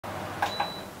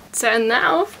better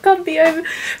now. Can't be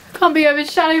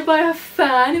overshadowed by a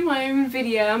fan in my own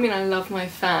video. I mean, I love my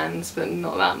fans, but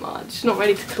not that much. Not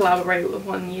ready to collaborate with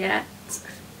one yet.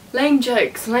 Lame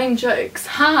jokes, lame jokes.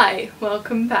 Hi,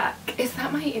 welcome back. Is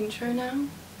that my intro now?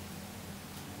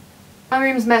 My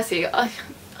room's messy. I'll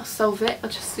solve it. I'll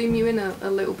just zoom you in a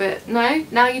little bit. No?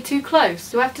 Now you're too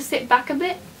close. Do I have to sit back a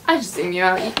bit? I just zoom you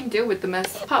out. You can deal with the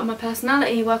mess. Part of my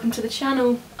personality. Welcome to the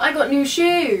channel. I got new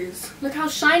shoes. Look how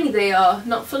shiny they are.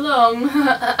 Not for long.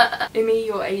 Imi,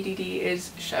 your ADD is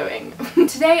showing.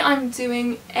 Today I'm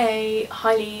doing a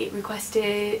highly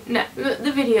requested... No,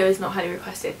 the video is not highly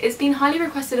requested. It's been highly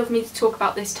requested of me to talk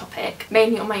about this topic,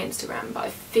 mainly on my Instagram, but I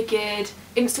figured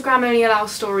Instagram only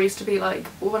allows stories to be like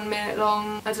 1 minute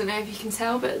long. I don't know if you can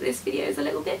tell, but this video is a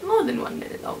little bit more than 1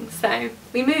 minute long, so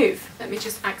we move. Let me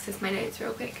just access my notes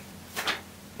real quick.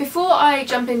 Before I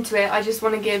jump into it, I just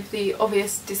want to give the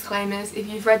obvious disclaimers. If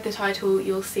you've read the title,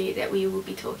 you'll see that we will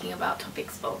be talking about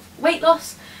topics of weight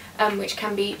loss, which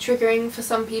can be triggering for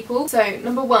some people. So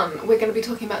number one, we're going to be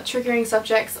talking about triggering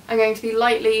subjects. I'm going to be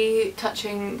lightly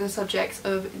touching the subjects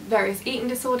of various eating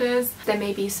disorders. There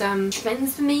may be some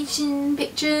transformation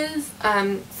pictures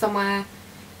somewhere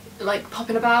like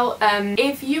popping about.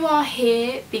 If you are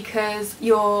here because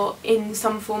you're in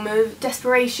some form of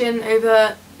desperation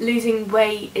over losing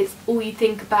weight, it's all you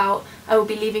think about, I will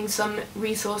be leaving some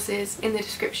resources in the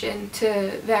description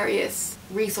to various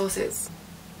resources.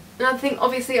 Another thing,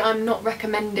 obviously I'm not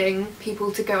recommending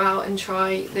people to go out and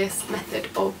try this method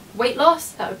of weight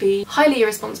loss. That would be highly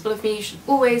irresponsible of me. You should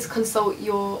always consult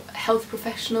your health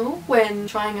professional when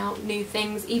trying out new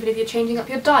things, even if you're changing up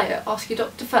your diet. Ask your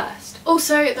doctor first.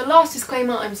 Also, the last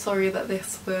disclaimer, I'm sorry that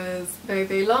this was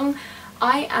very long.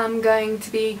 I am going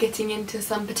to be getting into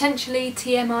some potentially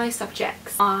TMI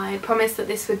subjects. I promised that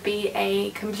this would be a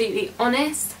completely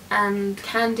honest and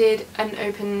candid and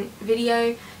open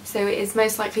video, so it is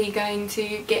most likely going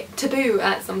to get taboo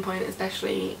at some point,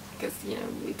 especially because, you know,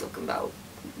 we're talking about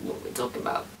what we're talking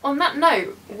about. On that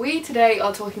note, we today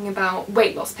are talking about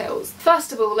weight loss pills.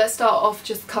 First of all, let's start off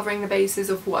just covering the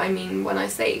bases of what I mean when I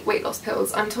say weight loss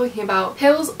pills. I'm talking about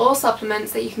pills or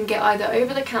supplements that you can get either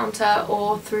over the counter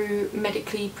or through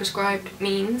medically prescribed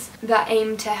means that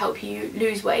aim to help you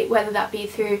lose weight, whether that be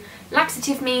through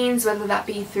laxative means, whether that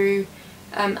be through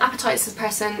appetite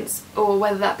suppressants, or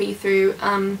whether that be through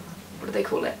what do they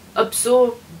call it?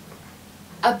 Absorption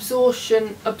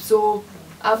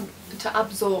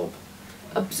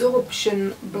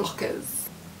blockers.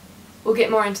 We'll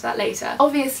get more into that later.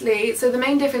 Obviously, so the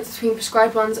main difference between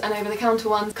prescribed ones and over-the-counter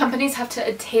ones, companies have to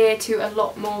adhere to a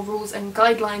lot more rules and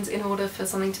guidelines in order for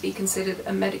something to be considered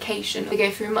a medication. They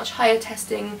go through much higher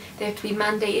testing, they have to be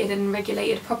mandated and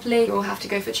regulated properly, you'll have to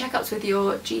go for checkups with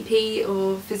your GP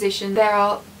or physician. There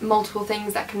are multiple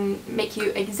things that can make you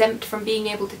exempt from being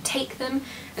able to take them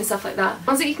and stuff like that.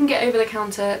 Ones that you can get over the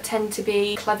counter tend to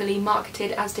be cleverly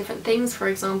marketed as different things. For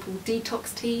example,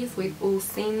 detox teas, we've all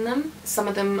seen them. Some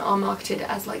of them are marketed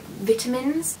as like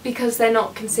vitamins. Because they're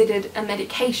not considered a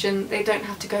medication, they don't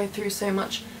have to go through so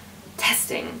much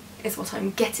testing, is what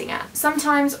I'm getting at.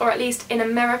 Sometimes, or at least in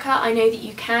America, I know that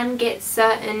you can get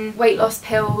certain weight loss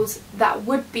pills that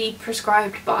would be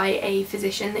prescribed by a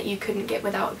physician that you couldn't get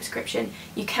without a prescription.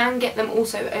 You can get them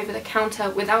also over the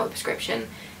counter without a prescription.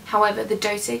 However, the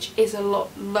dosage is a lot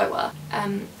lower.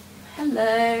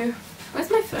 Hello. Where's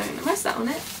my phone? Am I sat on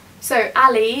it? So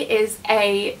Ali is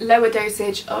a lower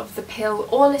dosage of the pill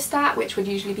Orlistat, which would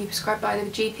usually be prescribed by the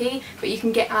GP, but you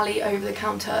can get Ali over the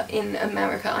counter in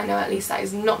America. I know, at least that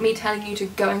is not me telling you to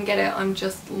go and get it, I'm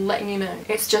just letting you know.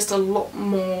 It's just a lot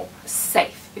more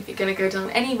safe. If you're going to go down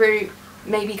any route,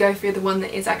 maybe go through the one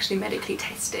that is actually medically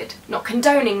tested. Not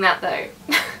condoning that though.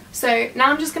 So now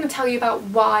I'm just going to tell you about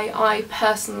why I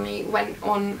personally went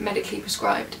on medically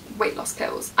prescribed weight loss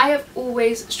pills. I have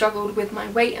always struggled with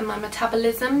my weight and my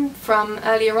metabolism from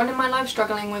earlier on in my life,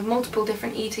 struggling with multiple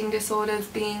different eating disorders,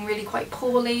 being really quite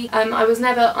poorly. I was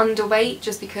never underweight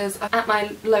just because at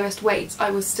my lowest weights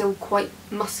I was still quite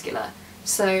muscular.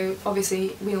 So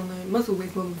obviously we all know muscle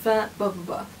weighs more than fat, blah blah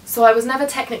blah. So I was never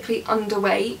technically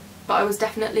underweight, but I was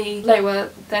definitely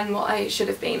lower than what I should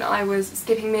have been. I was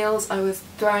skipping meals, I was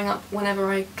throwing up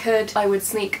whenever I could, I would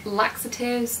sneak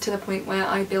laxatives to the point where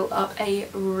I built up a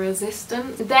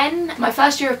resistance. Then, my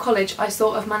first year of college, I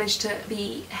sort of managed to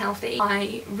be healthy.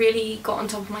 I really got on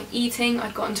top of my eating.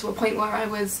 I'd gotten to a point where I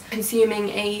was consuming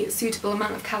a suitable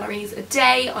amount of calories a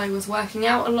day, I was working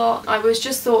out a lot. I was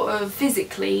just sort of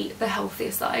physically the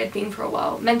healthiest that I had been for a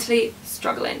while. Mentally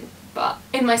struggling. But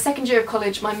in my second year of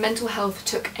college, my mental health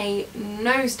took a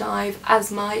nosedive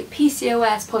as my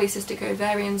PCOS, polycystic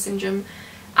ovarian syndrome,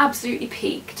 absolutely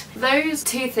peaked. Those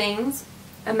two things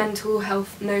a mental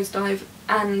health nosedive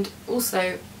and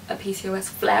also a PCOS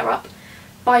flare-up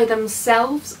by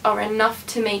themselves are enough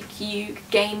to make you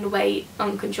gain weight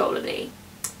uncontrollably.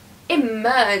 It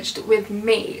merged with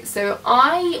me. So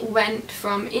I went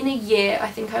from, in a year, I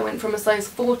think I went from a size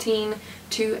 14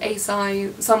 to a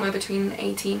size somewhere between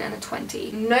 18 and a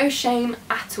 20. No shame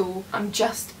at all. I'm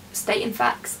just stating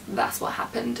facts. That's what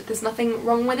happened. There's nothing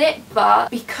wrong with it, but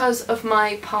because of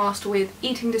my past with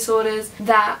eating disorders,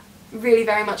 that really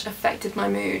very much affected my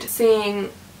mood. Seeing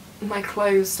my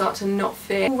clothes start to not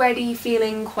fit, already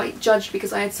feeling quite judged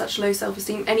because I had such low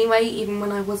self-esteem anyway, even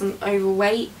when I wasn't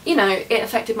overweight. You know, it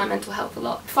affected my mental health a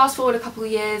lot. Fast forward a couple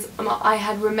of years, I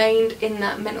had remained in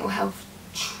that mental health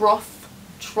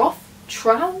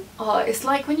trial? Oh, it's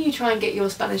like when you try and get your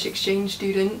Spanish exchange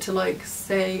student to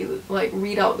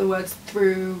read out the words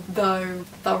through, though,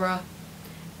 thorough.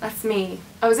 That's me.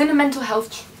 I was in a mental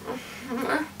health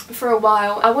for a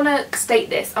while. I want to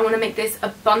state this, I want to make this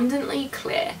abundantly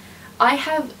clear. I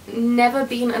have never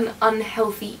been an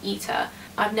unhealthy eater.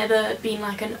 I've never been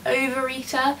like an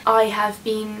overeater.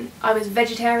 I was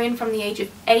vegetarian from the age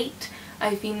of 8.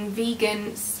 I've been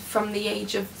vegan from the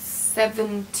age of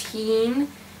 17,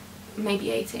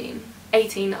 maybe 18.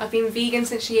 I've been vegan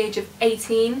since the age of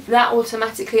 18. That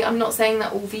automatically, I'm not saying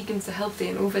that all vegans are healthy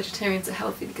and all vegetarians are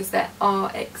healthy, because there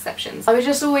are exceptions. I would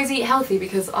just always eat healthy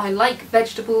because I like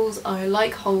vegetables, I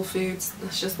like whole foods,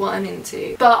 that's just what I'm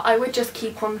into. But I would just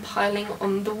keep on piling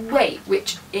on the weight,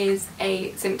 which is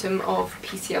a symptom of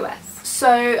PCOS.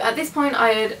 So at this point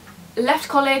I had left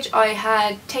college, I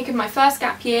had taken my first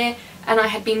gap year, and I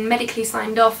had been medically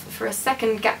signed off for a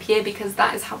second gap year because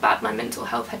that is how bad my mental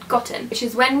health had gotten. Which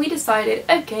is when we decided,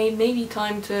 okay, maybe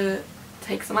time to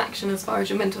take some action as far as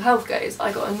your mental health goes.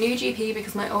 I got a new GP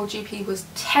because my old GP was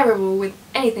terrible with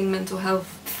anything mental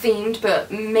health themed, but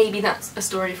maybe that's a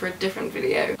story for a different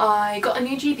video. I got a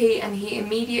new GP and he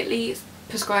immediately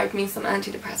prescribed me some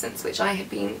antidepressants, which I had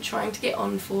been trying to get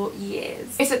on for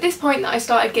years. It's at this point that I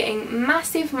started getting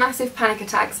massive panic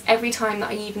attacks every time that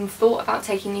I even thought about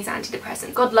taking these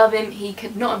antidepressants. God love him, he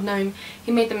could not have known.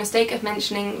 He made the mistake of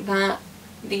mentioning that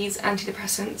these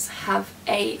antidepressants have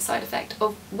a side effect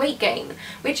of weight gain,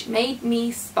 which made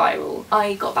me spiral.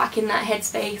 I got back in that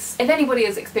headspace. If anybody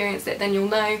has experienced it, then you'll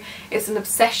know it's an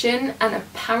obsession and a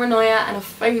paranoia and a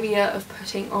phobia of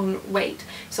putting on weight.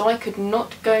 So I could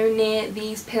not go near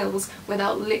these pills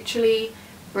without literally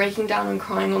breaking down and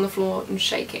crying on the floor and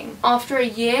shaking. After a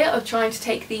year of trying to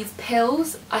take these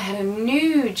pills, I had a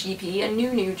new GP, a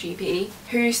new GP,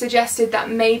 who suggested that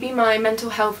maybe my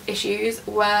mental health issues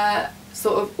were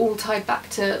sort of all tied back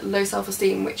to low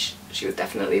self-esteem, which she was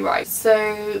definitely right.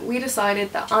 So we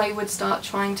decided that I would start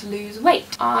trying to lose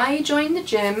weight. I joined the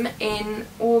gym in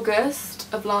August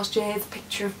of last year. Here's a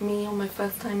picture of me on my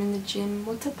first time in the gym.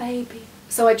 What a baby.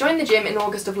 So I joined the gym in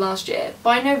August of last year.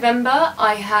 By November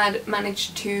I had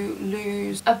managed to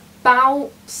lose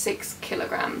about 6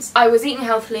 kilograms. I was eating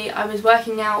healthily, I was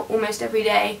working out almost every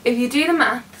day. If you do the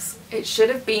maths, it should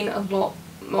have been a lot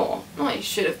more. Not it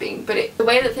should have been, but the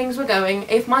way that things were going,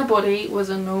 if my body was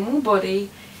a normal body,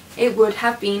 it would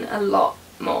have been a lot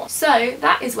more. So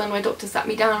that is when my doctor sat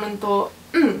me down and thought,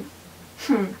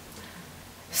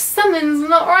 something's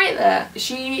not right there.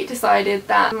 She decided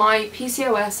that my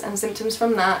PCOS and symptoms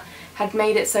from that had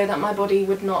made it so that my body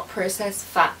would not process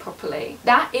fat properly.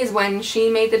 That is when she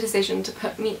made the decision to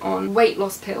put me on weight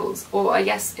loss pills, or I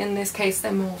guess in this case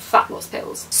they're more fat loss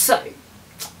pills. So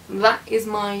that is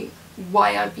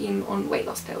why I've been on weight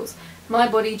loss pills. My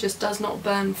body just does not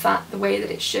burn fat the way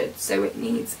that it should, so it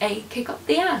needs a kick up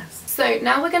the ass. So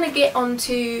now we're going to get on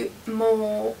to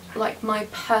more like my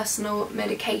personal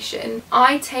medication.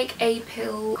 I take a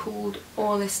pill called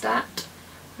Orlistat,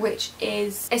 which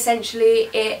is essentially,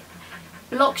 it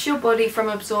blocks your body from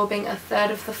absorbing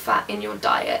 1/3 of the fat in your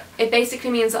diet. It basically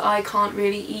means that I can't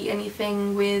really eat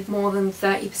anything with more than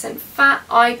 30% fat.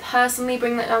 I personally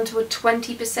bring that down to a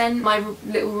 20%. My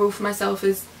little rule for myself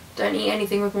is don't eat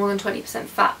anything with more than 20%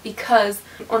 fat, because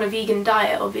on a vegan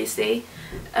diet obviously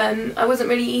I wasn't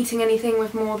really eating anything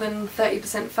with more than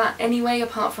 30% fat anyway,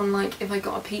 apart from like if I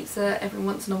got a pizza every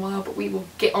once in a while, but we will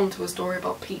get onto a story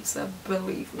about pizza,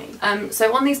 believe me.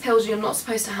 So on these pills you're not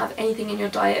supposed to have anything in your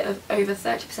diet of over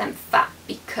 30% fat,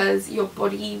 because your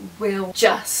body will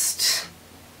just,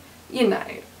 you know,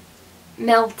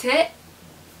 melt it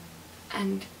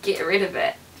and get rid of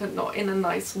it, but not in a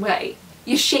nice way.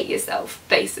 You shit yourself,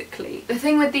 basically. The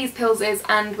thing with these pills is,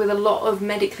 and with a lot of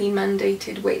medically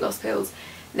mandated weight loss pills,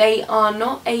 they are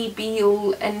not a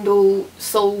be-all, end-all,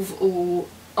 solve-all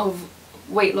of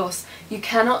weight loss. You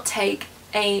cannot take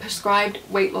a prescribed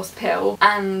weight loss pill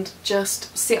and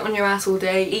just sit on your ass all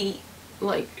day, eat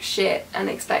like shit and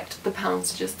expect the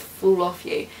pounds to just fall off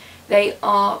you. They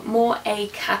are more a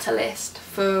catalyst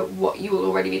for what you will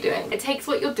already be doing. It takes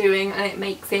what you're doing and it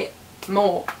makes it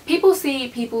more. People see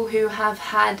people who have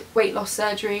had weight loss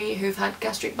surgery, who've had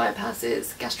gastric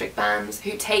bypasses, gastric bans,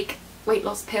 who take weight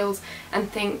loss pills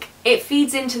and think it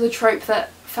feeds into the trope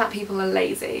that fat people are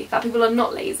lazy. Fat people are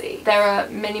not lazy. There are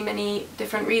many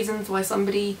different reasons why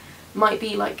somebody might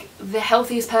be like the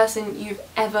healthiest person you've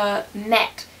ever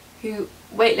met, who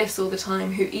weightlifts all the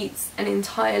time, who eats an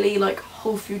entirely like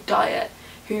whole food diet,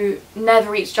 who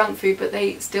never eats junk food but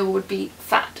they still would be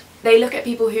fat. They look at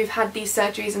people who've had these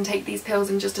surgeries and take these pills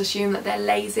and just assume that they're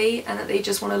lazy and that they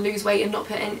just want to lose weight and not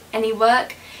put in any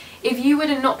work. If you were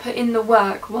to not put in the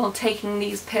work while taking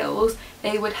these pills,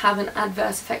 they would have an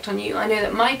adverse effect on you. I know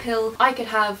that my pill, I could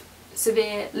have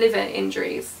severe liver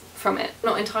injuries from it.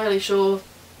 Not entirely sure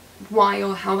why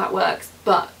or how that works,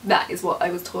 but that is what I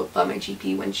was told by my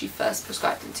GP when she first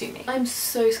prescribed them to me. I'm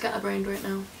so scatterbrained right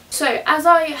now. So, as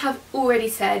I have already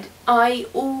said, I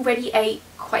already ate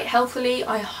quite healthily.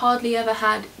 I hardly ever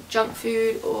had junk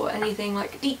food or anything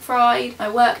like deep fried. I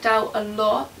worked out a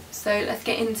lot, so let's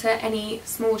get into any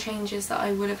small changes that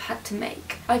I would have had to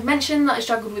make. I've mentioned that I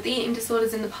struggled with eating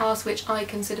disorders in the past, which I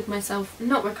considered myself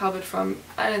not recovered from.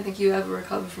 I don't think you ever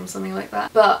recover from something like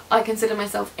that, but I consider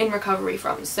myself in recovery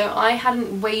from. So I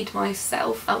hadn't weighed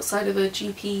myself outside of a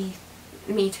GP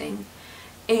meeting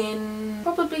in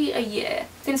probably a year.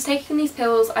 Since taking these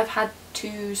pills, I've had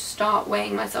to start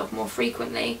weighing myself more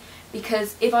frequently,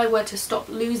 because if I were to stop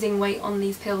losing weight on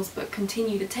these pills but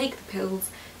continue to take the pills,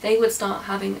 they would start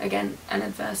having, again, an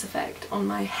adverse effect on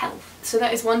my health. So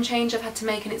that is one change I've had to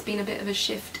make, and it's been a bit of a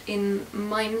shift in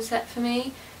mindset for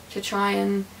me to try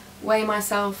and weigh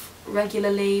myself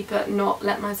regularly but not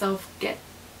let myself get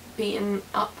beaten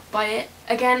up by it.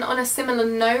 Again, on a similar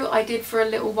note, I did for a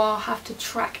little while have to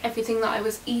track everything that I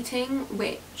was eating,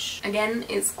 which again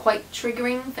is quite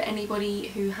triggering for anybody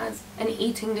who has an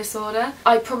eating disorder.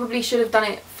 I probably should have done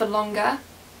it for longer,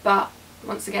 but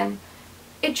once again,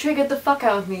 it triggered the fuck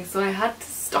out of me, so I had to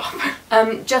stop.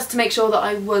 Just to make sure that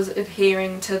I was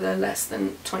adhering to the less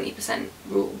than 20%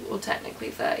 rule, or technically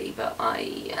 30, but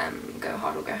I go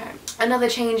hard or go home. Another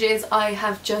change is I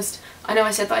know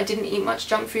I said that I didn't eat much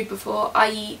junk food before. I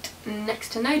eat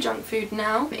next to no junk food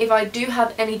now. If I do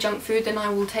have any junk food, then I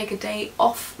will take a day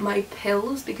off my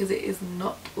pills because it is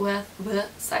not worth the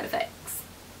side effects.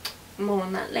 More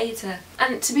on that later.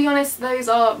 And to be honest, those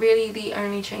are really the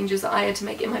only changes that I had to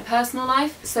make in my personal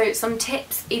life. So some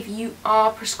tips if you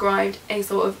are prescribed a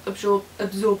sort of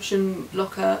absorption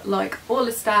blocker like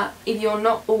Orlistat. If you're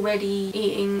not already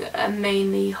eating a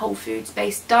mainly whole foods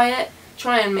based diet,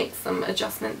 try and make some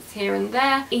adjustments here and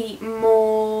there. Eat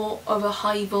more of a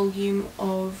high volume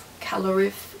of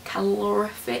calorific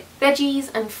veggies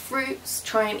and fruits.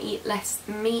 Try and eat less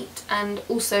meat, and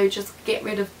also just get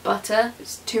rid of butter.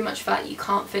 It's too much fat, you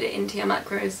can't fit it into your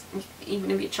macros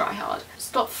even if you try hard.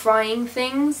 Stop frying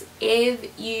things.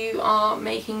 If you are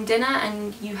making dinner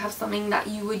and you have something that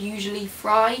you would usually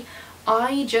fry,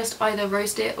 I just either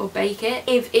roast it or bake it.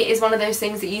 If it is one of those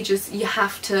things that you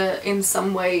have to in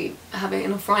some way have it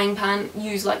in a frying pan,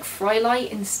 use like fry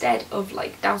light instead of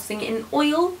like dousing it in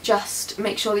oil. Just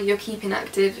make sure that you're keeping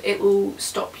active. It will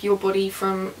stop your body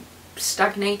from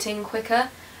stagnating quicker,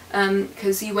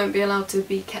 because you won't be allowed to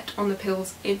be kept on the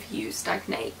pills if you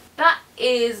stagnate. That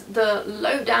is the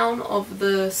lowdown of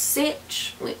the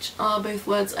sitch, which are both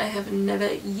words I have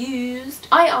never used.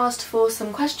 I asked for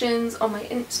some questions on my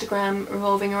Instagram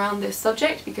revolving around this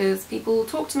subject because people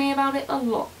talk to me about it a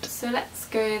lot. So let's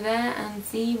go there and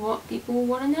see what people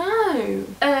want to know.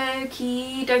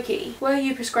 Okie dokie. Were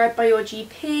you prescribed by your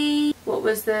GP? What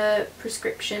was the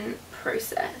prescription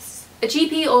process? A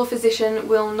GP or physician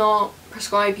will not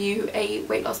prescribe you a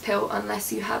weight loss pill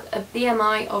unless you have a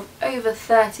BMI of over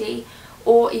 30,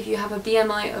 or if you have a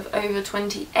BMI of over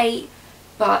 28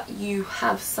 but you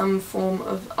have some form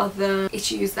of other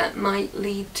issues that might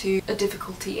lead to a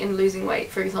difficulty in losing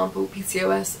weight. For example,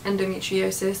 PCOS,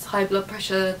 endometriosis, high blood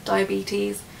pressure,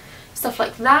 diabetes, stuff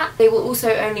like that. They will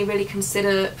also only really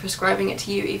consider prescribing it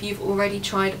to you if you've already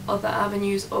tried other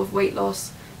avenues of weight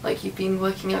loss, like you've been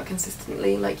working out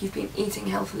consistently, like you've been eating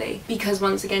healthily, because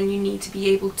once again you need to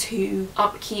be able to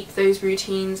upkeep those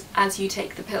routines as you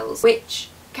take the pills, which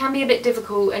can be a bit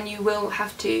difficult, and you will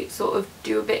have to sort of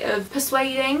do a bit of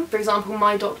persuading. For example,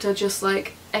 my doctor, just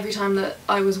like every time that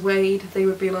I was weighed, they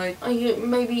would be like, oh,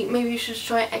 maybe you should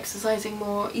try exercising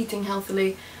more, eating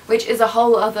healthily, which is a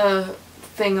whole other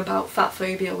thing about fat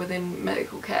phobia within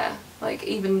medical care. Like,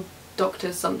 even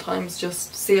doctors sometimes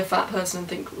just see a fat person and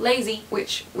think lazy,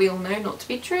 which we all know not to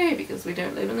be true because we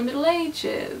don't live in the Middle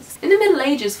Ages. In the Middle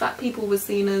Ages, fat people were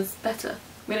seen as better.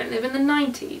 We don't live in the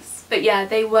 90s. But yeah,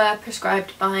 they were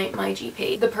prescribed by my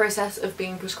GP. The process of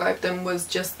being prescribed them was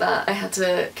just that I had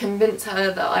to convince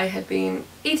her that I had been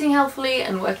eating healthily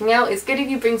and working out. It's good if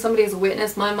you bring somebody as a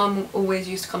witness. My mum always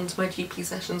used to come to my GP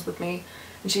sessions with me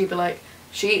and she'd be like,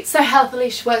 she eats so healthily,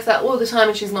 she works out all the time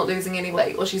and she's not losing any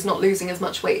weight, or she's not losing as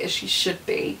much weight as she should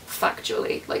be,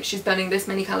 factually. Like, she's burning this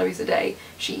many calories a day,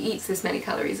 she eats this many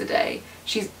calories a day,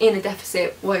 she's in a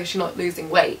deficit, why is she not losing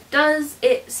weight? Does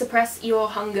it suppress your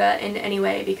hunger in any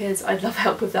way? Because I'd love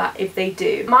help with that if they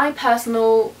do. My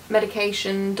personal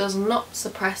medication does not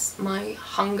suppress my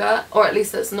hunger, or at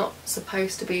least that's not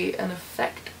supposed to be an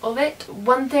effect of it.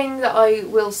 One thing that I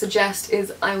will suggest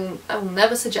is I will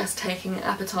never suggest taking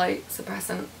appetite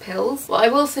suppressant pills. What I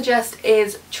will suggest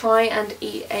is try and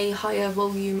eat a higher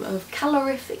volume of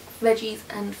calorific veggies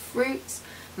and fruits.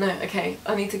 No, okay,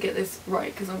 I need to get this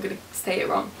right because I'm gonna say it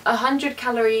wrong. 100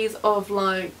 calories of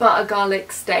like butter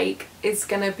garlic steak is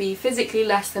gonna be physically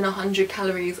less than 100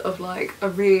 calories of like a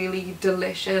really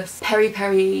delicious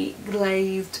peri-peri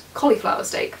glazed cauliflower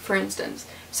steak, for instance.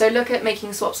 So look at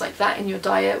making swaps like that in your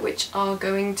diet, which are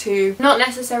going to not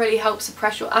necessarily help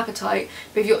suppress your appetite,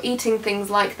 but if you're eating things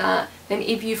like that, then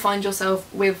if you find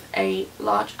yourself with a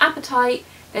large appetite,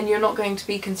 then you're not going to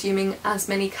be consuming as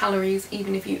many calories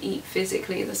even if you eat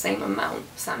physically the same amount.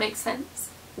 Does that make sense?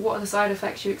 What are the side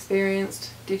effects you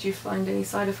experienced? Did you find any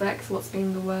side effects? What's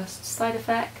been the worst side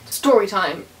effect? Story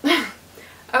time.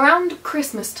 Around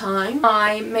Christmas time,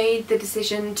 I made the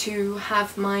decision to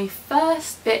have my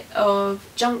first bit of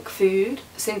junk food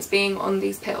since being on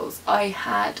these pills.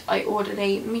 I ordered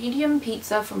a medium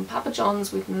pizza from Papa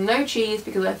John's with no cheese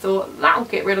because I thought that'll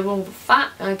get rid of all the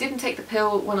fat. And I didn't take the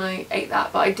pill when I ate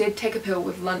that, but I did take a pill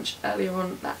with lunch earlier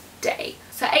on that day.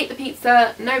 So I ate the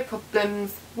pizza, no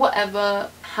problems, whatever,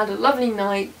 had a lovely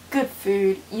night, good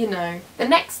food, you know. The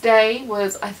next day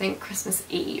was, I think, Christmas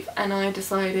Eve, and I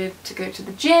decided to go to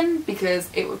the gym because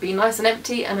it would be nice and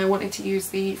empty, and I wanted to use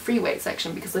the free weight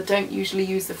section because I don't usually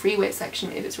use the free weight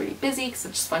section if it's really busy because I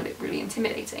just find it really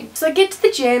intimidating. So I get to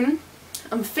the gym,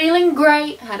 I'm feeling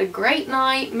great, had a great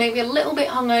night, maybe a little bit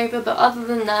hungover, but other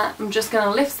than that, I'm just going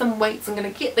to lift some weights, I'm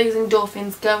going to get those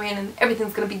endorphins going and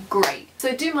everything's going to be great. So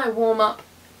I do my warm-up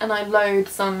and I load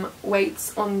some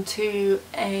weights onto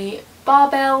a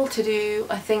barbell to do,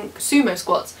 I think, sumo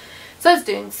squats. So I was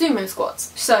doing sumo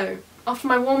squats. So after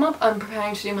my warm-up, I'm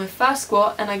preparing to do my first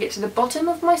squat and I get to the bottom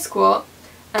of my squat,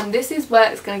 and this is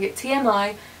where it's going to get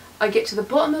TMI. I get to the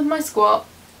bottom of my squat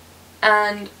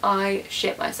and I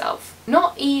shit myself.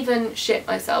 Not even shit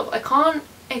myself. I can't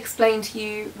explain to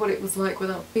you what it was like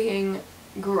without being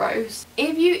gross.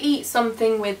 If you eat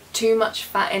something with too much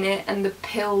fat in it and the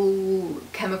pill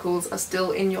chemicals are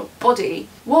still in your body,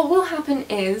 what will happen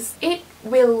is it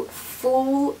will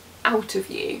fall out of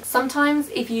you. Sometimes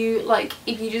if you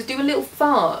just do a little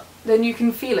fart, then you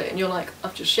can feel it and you're like,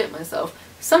 I've just shit myself.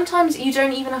 Sometimes you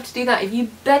don't even have to do that. If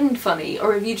you bend funny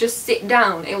or if you just sit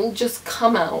down, it will just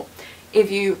come out if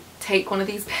you take one of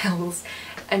these pills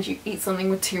and you eat something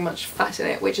with too much fat in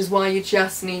it, which is why you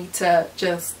just need to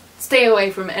just stay away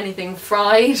from anything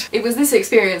fried. It was this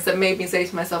experience that made me say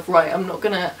to myself, right, I'm not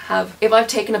gonna have, if I've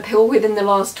taken a pill within the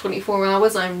last 24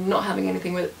 hours, I'm not having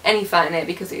anything with any fat in it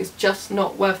because it is just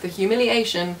not worth the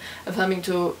humiliation of having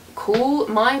to call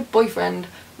my boyfriend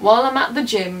while I'm at the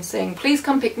gym saying, please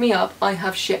come pick me up, I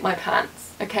have shit my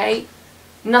pants, okay?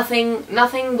 Nothing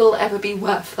will ever be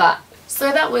worth that. So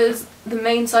that was the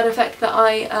main side effect that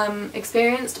I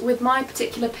experienced. With my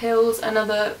particular pills,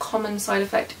 another common side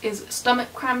effect is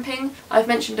stomach cramping. I've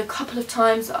mentioned a couple of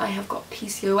times that I have got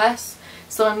PCOS,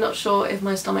 so I'm not sure if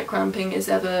my stomach cramping is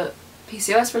ever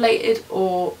PCOS related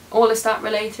or orlistat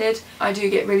related. I do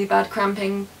get really bad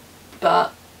cramping,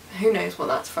 but who knows what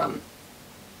that's from.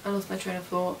 I lost my train of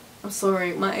thought. I'm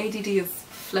sorry, my ADD is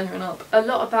flaring up. A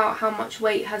lot about how much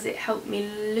weight has it helped me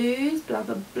lose, blah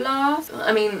blah blah.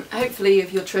 I mean, hopefully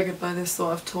if you're triggered by this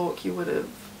sort of talk you would have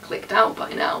clicked out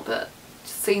by now, but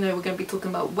just so you know, we're going to be talking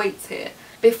about weights here.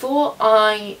 Before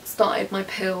I started my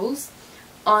pills,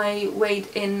 I weighed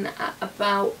in at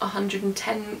about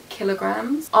 110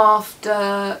 kilograms.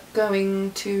 After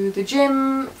going to the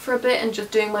gym for a bit and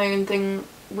just doing my own thing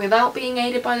without being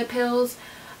aided by the pills,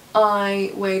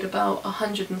 I weighed about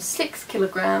 106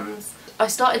 kilograms. I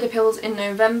started the pills in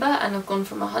November and I've gone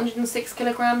from 106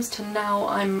 kilograms to now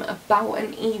I'm about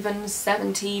an even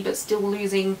 70, but still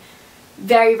losing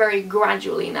very, very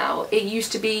gradually now. It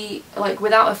used to be like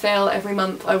without a fail every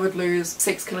month I would lose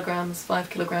 6 kilograms, 5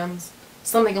 kilograms,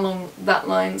 something along that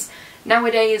lines.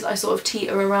 Nowadays I sort of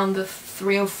teeter around the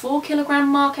 3 or 4 kilogram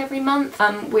mark every month,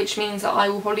 which means that I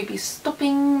will probably be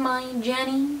stopping my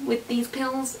journey with these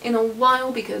pills in a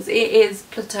while because it is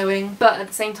plateauing, but at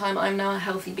the same time I'm now a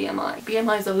healthy BMI.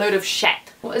 BMI is a load of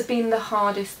shit. What has been the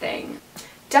hardest thing?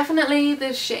 Definitely the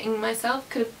shitting myself,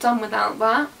 could have done without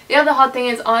that. The other hard thing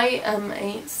is I am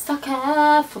a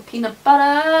sucker for peanut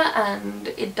butter and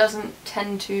it doesn't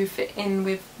tend to fit in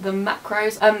with the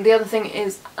macros. The other thing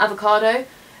is avocado.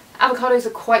 Avocados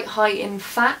are quite high in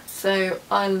fat, so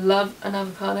I love an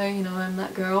avocado, you know, I'm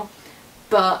that girl.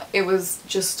 But it was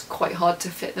just quite hard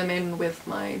to fit them in with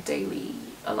my daily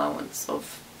allowance of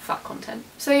fat content.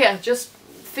 So yeah, just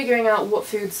figuring out what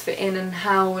foods fit in and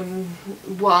how and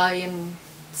why and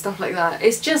stuff like that.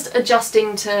 It's just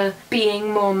adjusting to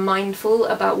being more mindful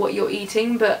about what you're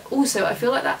eating, but also I feel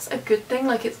like that's a good thing.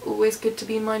 Like, it's always good to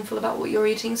be mindful about what you're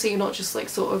eating, so you're not just like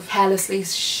sort of carelessly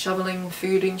shoveling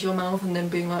food into your mouth and then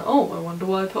being like, oh, I wonder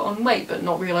why I put on weight, but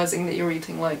not realising that you're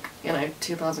eating like, you know,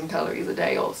 2,000 calories a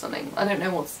day or something. I don't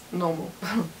know what's normal.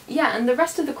 Yeah, and the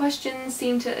rest of the questions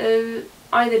seem to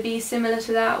either be similar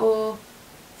to that or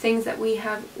things that we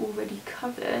have already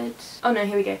covered. Oh no,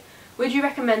 here we go. Would you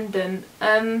recommend them?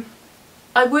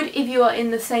 I would if you are in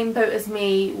the same boat as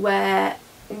me where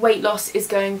weight loss is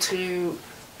going to,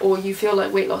 or you feel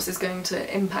like weight loss is going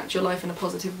to impact your life in a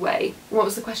positive way. What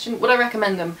was the question? Would I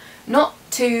recommend them? Not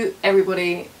to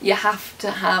everybody. You have to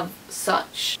have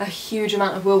such a huge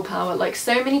amount of willpower. Like,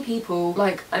 so many people,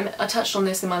 like I touched on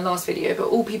this in my last video, but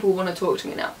all people want to talk to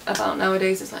me now about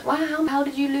nowadays is like, wow, how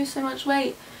did you lose so much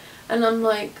weight? And I'm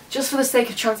like, just for the sake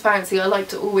of transparency, I like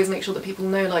to always make sure that people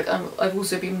know, like, I've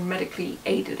also been medically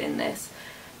aided in this.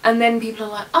 And then people are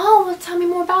like, oh, well, tell me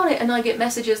more about it. And I get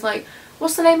messages like,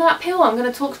 what's the name of that pill? I'm going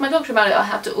to talk to my doctor about it. I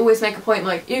have to always make a point,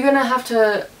 like, you're going to have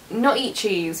to not eat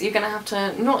cheese, you're going to have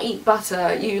to not eat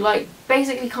butter, you, like,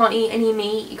 basically can't eat any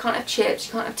meat, you can't have chips,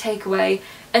 you can't have takeaway.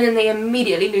 And then they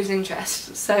immediately lose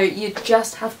interest. So you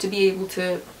just have to be able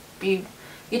to be,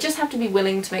 you just have to be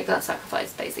willing to make that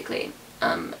sacrifice, basically.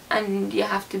 And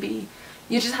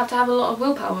you just have to have a lot of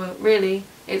willpower, really.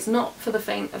 It's not for the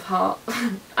faint of heart.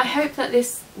 I hope that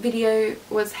this video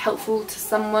was helpful to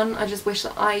someone. I just wish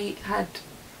that I had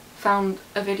found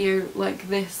a video like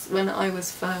this when I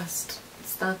was first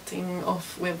starting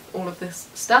off with all of this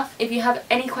stuff. If you have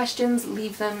any questions,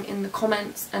 leave them in the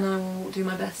comments and I will do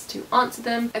my best to answer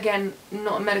them. Again,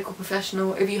 not a medical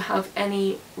professional. If you have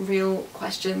any real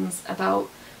questions about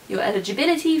your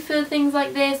eligibility for things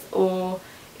like this, or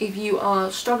if you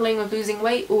are struggling with losing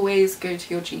weight, always go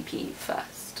to your GP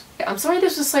first. I'm sorry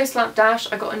this was so slapdash.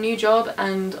 I got a new job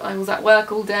and I was at work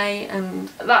all day and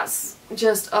that's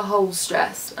just a whole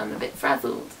stress. I'm a bit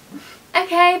frazzled.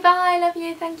 Okay, bye, love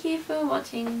you, thank you for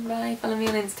watching, bye, follow me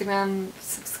on Instagram,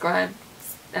 subscribe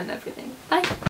and everything, bye.